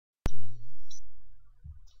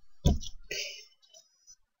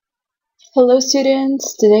Hello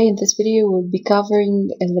students, today in this video we'll be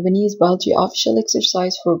covering a Lebanese biology official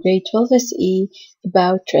exercise for grade 12 SE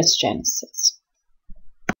about transgenesis.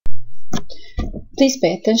 Please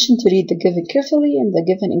pay attention to read the given carefully, and the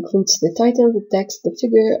given includes the title, the text, the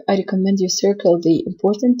figure. I recommend you circle the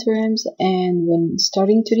important terms, and when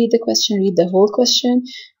starting to read the question, read the whole question,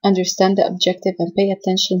 understand the objective, and pay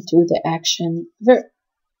attention to the action verb.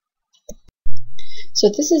 So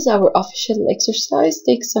this is our official exercise.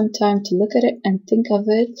 Take some time to look at it and think of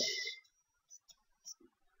it.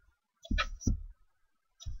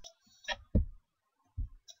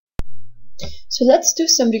 So let's do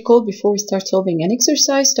some recall before we start solving an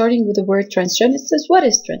exercise, starting with the word transgenesis. What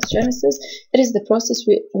is transgenesis? It is the process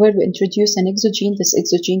where we introduce an exogene. This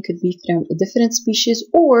exogene could be from a different species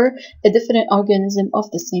or a different organism of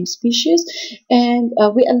the same species, and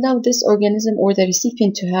we allow this organism or the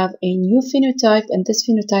recipient to have a new phenotype, and this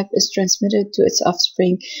phenotype is transmitted to its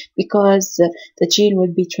offspring because the gene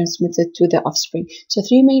will be transmitted to the offspring. So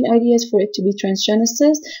three main ideas for it to be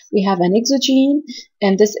transgenesis. We have an exogene,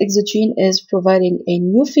 and this exogene is providing a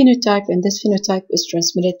new phenotype, and this phenotype is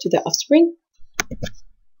transmitted to the offspring.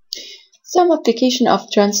 Some application of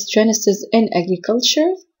transgenesis in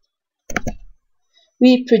agriculture.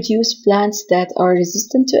 We produce plants that are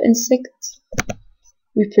resistant to insects.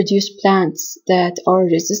 We produce plants that are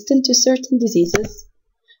resistant to certain diseases.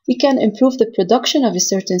 We can improve the production of a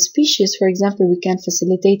certain species. For example, we can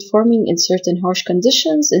facilitate farming in certain harsh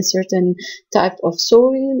conditions, in certain type of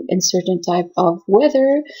soil, in certain type of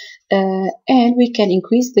weather, and we can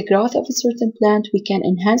increase the growth of a certain plant. We can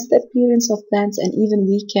enhance the appearance of plants, and even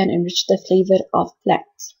we can enrich the flavor of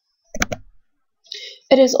plants.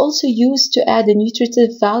 It is also used to add the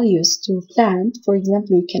nutritive values to plant. For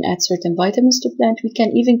example, we can add certain vitamins to plant. We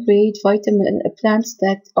can even create vitamin plants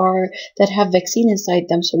that have vaccine inside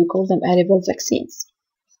them, so we call them edible vaccines.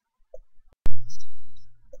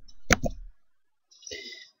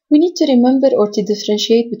 We need to remember or to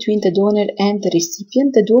differentiate between the donor and the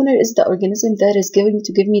recipient. The donor is the organism that is going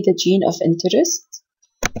to give me the gene of interest.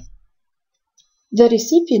 The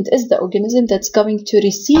recipient is the organism that's going to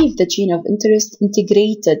receive the gene of interest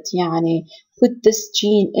integrated, يعني put this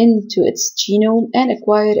gene into its genome and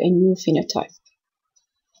acquire a new phenotype.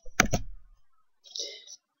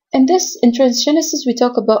 In transgenesis, we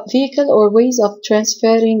talk about vehicle or ways of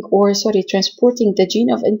transporting the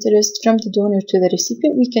gene of interest from the donor to the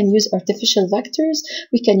recipient. We can use artificial vectors.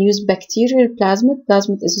 We can use bacterial plasmid.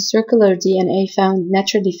 Plasmid is a circular DNA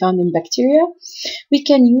naturally found in bacteria. We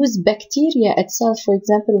can use bacteria itself, for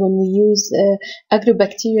example, when we use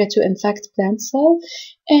agrobacteria to infect plant cell,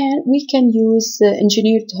 and we can use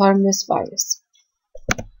engineered harmless virus.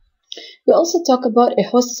 We also talk about a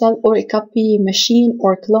host cell or a copy machine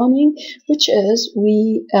or cloning, which is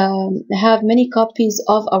we have many copies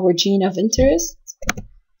of our gene of interest.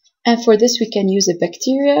 And for this, we can use a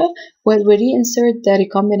bacteria where we reinsert the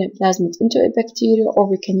recombinant plasmid into a bacteria, or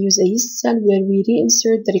we can use a yeast cell where we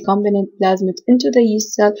reinsert the recombinant plasmid into the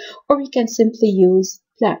yeast cell, or we can simply use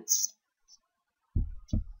plants.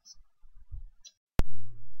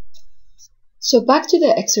 So back to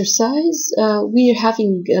the exercise, we are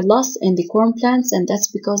having a loss in the corn plants, and that's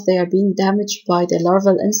because they are being damaged by the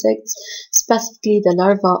larval insects, specifically the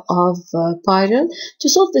larva of pyrale. To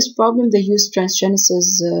solve this problem, they use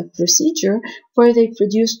transgenesis procedure, where they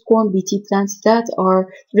produced corn Bt plants that are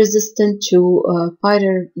resistant to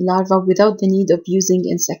pyrale larva without the need of using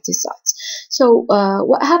insecticides. So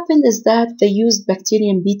what happened is that they used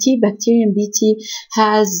bacterium Bt. Bacterium Bt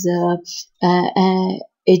has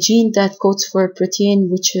a gene that codes for a protein,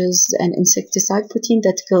 which is an insecticide protein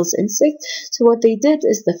that kills insects. So what they did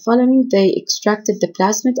is the following: they extracted the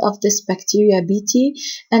plasmid of this bacteria Bt,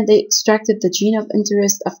 and they extracted the gene of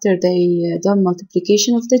interest after they done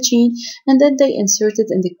multiplication of the gene, and then they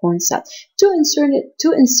inserted in the corn cell. To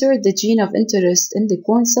insert the gene of interest in the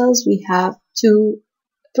corn cells, we have two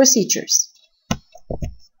procedures.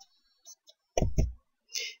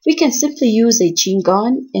 We can simply use a gene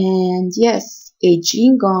gun, and yes, a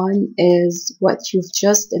gene gun is what you've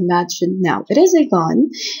just imagined now. It is a gun,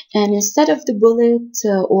 and instead of the bullet,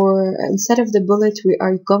 we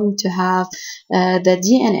are going to have the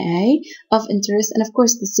DNA of interest, and of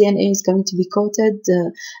course this DNA is going to be coated.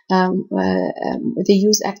 They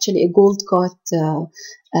use actually a gold coat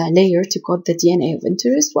layer to code the DNA of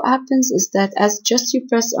interest. What happens is that just as you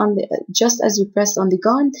press on the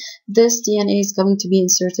gun, this DNA is going to be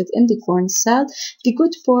inserted in the corn cell. The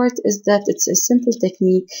good part is that it's a simple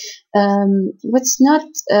technique. What's not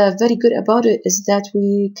very good about it is that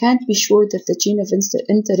we can't be sure that the gene of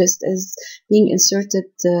interest is being inserted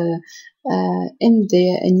in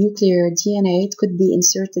the nuclear DNA. It could be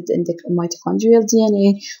inserted in the mitochondrial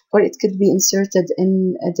DNA, or it could be inserted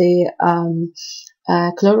in the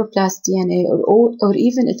chloroplast DNA, or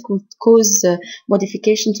even it could cause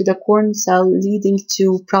modification to the corn cell, leading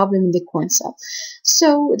to problem in the corn cell.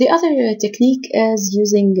 So the other technique is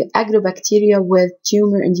using agrobacteria with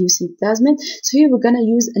tumor-inducing plasmid. So here we're going to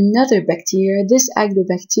use another bacteria. This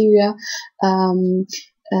agrobacteria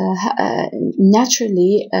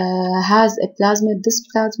naturally has a plasmid. This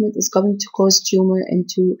plasmid is going to cause tumor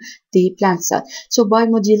into the plant cell. So by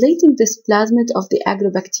modulating this plasmid of the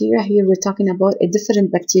agrobacteria, here we're talking about a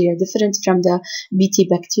different bacteria, different from the Bt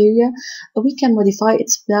bacteria, we can modify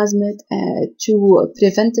its plasmid to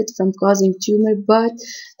prevent it from causing tumor, but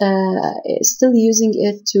still using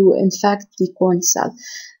it to infect the corn cell.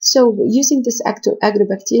 So using this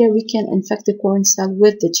agrobacteria, we can infect the corn cell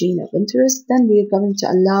with the gene of interest. Then we are going to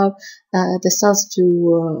allow the cells to,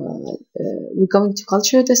 we're going to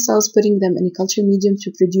culture the cells, putting them in a culture medium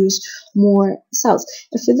to produce more cells.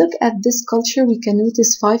 If we look at this culture, we can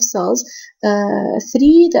notice 5 cells,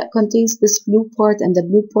 3 that contains this blue part, and the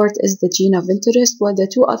blue part is the gene of interest, while the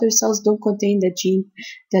 2 other cells don't contain the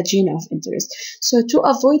gene of interest. So to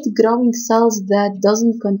avoid growing cells that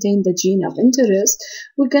doesn't contain the gene of interest,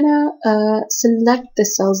 we're gonna select the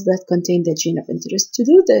cells that contain the gene of interest. To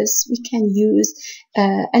do this, we can use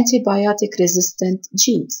antibiotic resistant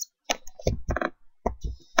genes.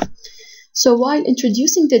 So while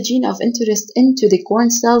introducing the gene of interest into the corn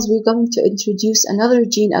cells, we're going to introduce another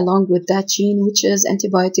gene along with that gene, which is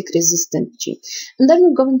antibiotic resistant gene. And then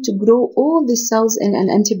we're going to grow all the cells in an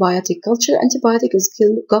antibiotic culture. Antibiotic is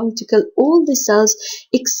going to kill all the cells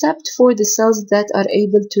except for the cells that are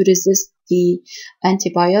able to resist the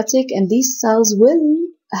antibiotic, and these cells will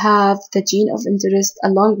have the gene of interest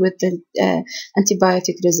along with the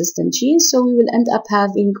antibiotic resistant gene. So we will end up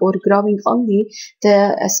having or growing only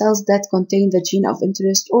the cells that contain the gene of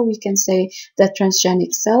interest, or we can say the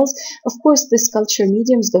transgenic cells. Of course, this culture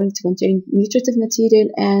medium is going to contain nutritive material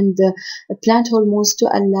and plant hormones to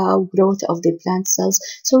allow growth of the plant cells.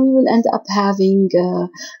 So we will end up having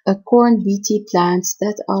corn Bt plants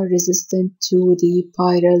that are resistant to the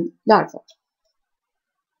pyrrole larva.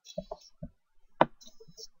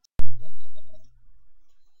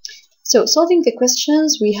 So solving the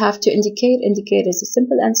questions, we have to indicate is a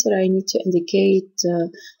simple answer. I need to indicate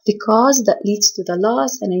the cause that leads to the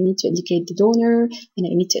loss, and I need to indicate the donor, and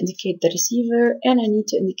I need to indicate the receiver, and I need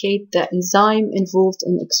to indicate the enzyme involved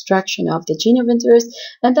in extraction of the gene of interest,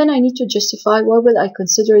 and then I need to justify why will I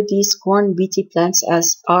consider these corn Bt plants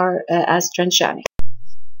as transgenic.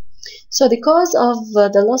 So the cause of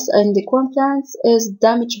the loss in the corn plants is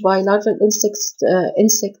damage by larval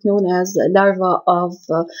insect known as larva of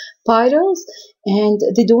pyrroles, and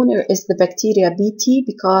the donor is the bacteria Bt,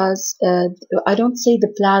 because I don't say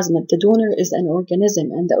the plasmid, the donor is an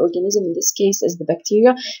organism, and the organism in this case is the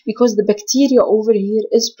bacteria, because the bacteria over here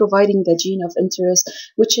is providing the gene of interest,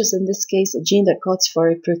 which is in this case a gene that codes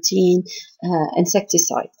for a protein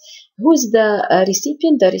insecticide. Who is the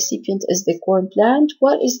recipient? The recipient is the corn plant.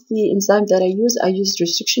 What is the enzyme that I use? I use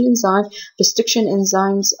restriction enzyme. Restriction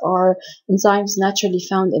enzymes are enzymes naturally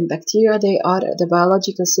found in bacteria. They are the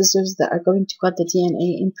biological scissors that are going to cut the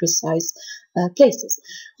DNA in precise places.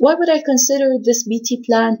 Why would I consider this Bt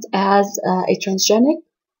plant as a transgenic?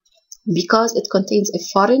 Because it contains a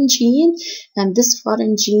foreign gene, and this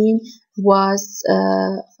foreign gene was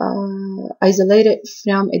isolated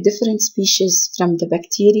from a different species from the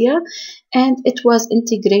bacteria, and it was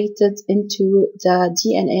integrated into the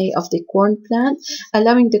DNA of the corn plant,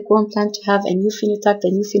 allowing the corn plant to have a new phenotype. The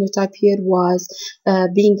new phenotype here was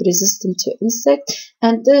being resistant to insect,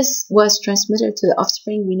 and this was transmitted to the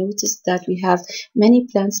offspring. We noticed that we have many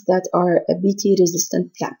plants that are Bt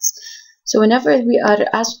resistant plants. So whenever we are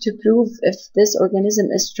asked to prove if this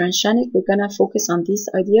organism is transgenic, we're going to focus on these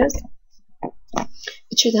ideas.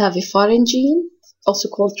 It should have a foreign gene, also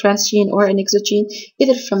called transgene or an exogene,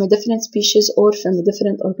 either from a different species or from a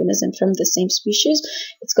different organism from the same species.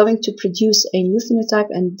 It's going to produce a new phenotype,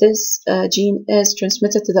 and this gene is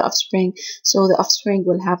transmitted to the offspring, so the offspring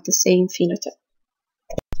will have the same phenotype.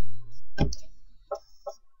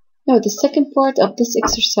 Now, the second part of this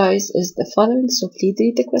exercise is the following, so please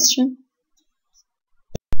read the question.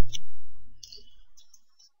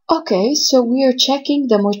 Okay, so we are checking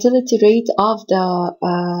the mortality rate of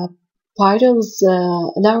the Pyral's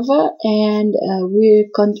larva, and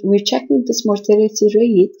we're checking this mortality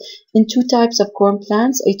rate in two types of corn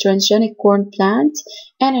plants: a transgenic corn plant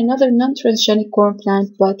and another non-transgenic corn plant,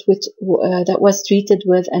 but with that was treated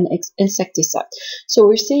with an insecticide. So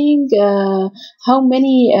we're seeing how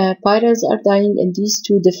many Pyrals are dying in these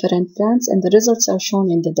two different plants, and the results are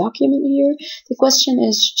shown in the document here. The question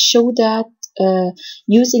is, show that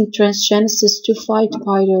using transgenesis to fight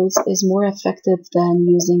pyrals is more effective than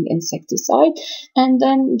using insecticide. And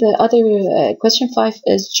then the other question 5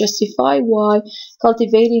 is, justify why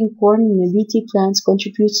cultivating corn Bt plants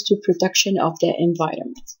contributes to protection of the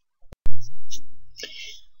environment.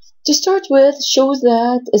 To start with, shows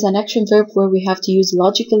that is an action verb where we have to use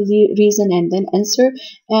logical reason and then answer.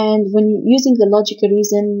 And when using the logical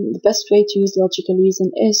reason, the best way to use logical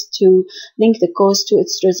reason is to link the cause to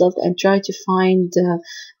its result and try to find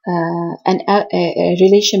a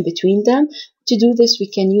relation between them. To do this, we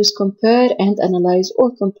can use compare and analyze,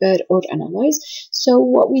 or compare or analyze. So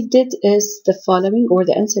what we did is the following, or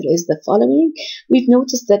the answer is the following. We've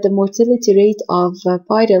noticed that the mortality rate of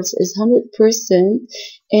pyrals is 100%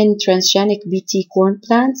 in transgenic Bt corn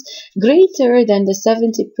plants, greater than the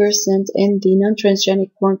 70% in the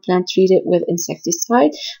non-transgenic corn plant treated with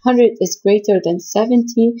insecticide. 100 is greater than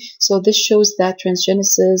 70, so this shows that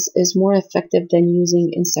transgenesis is more effective than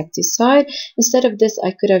using insecticide. Instead of this,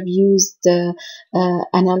 I could have used the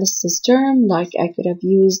analysis term, like I could have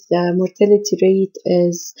used the mortality rate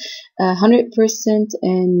is 100%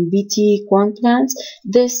 in Bt corn plants.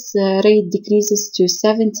 This rate decreases to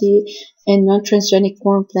 70 in non-transgenic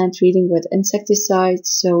corn plant treating with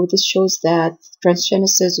insecticides. So this shows that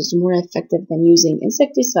transgenesis is more effective than using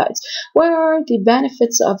insecticides. What are the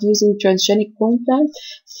benefits of using transgenic corn plants?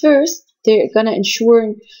 First, they're going to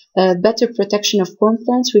ensure better protection of corn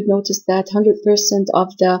plants. We've noticed that 100%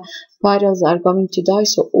 of the pyrals are going to die,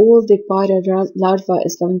 so all the pyral larva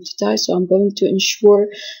is going to die. So I'm going to ensure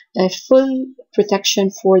a full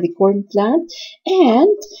protection for the corn plant.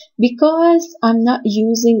 And because I'm not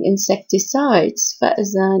using insecticides,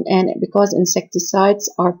 and because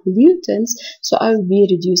insecticides are pollutants, so I will be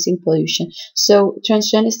reducing pollution. So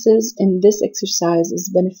transgenesis in this exercise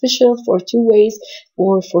is beneficial for two ways,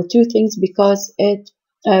 or for two things, because it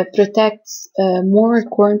protects more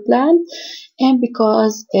corn plant, and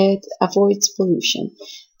because it avoids pollution.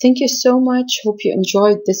 Thank you so much. Hope you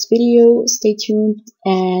enjoyed this video. Stay tuned,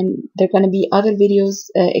 and there are going to be other videos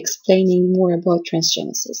explaining more about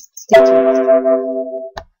transgenesis. Stay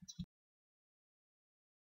tuned.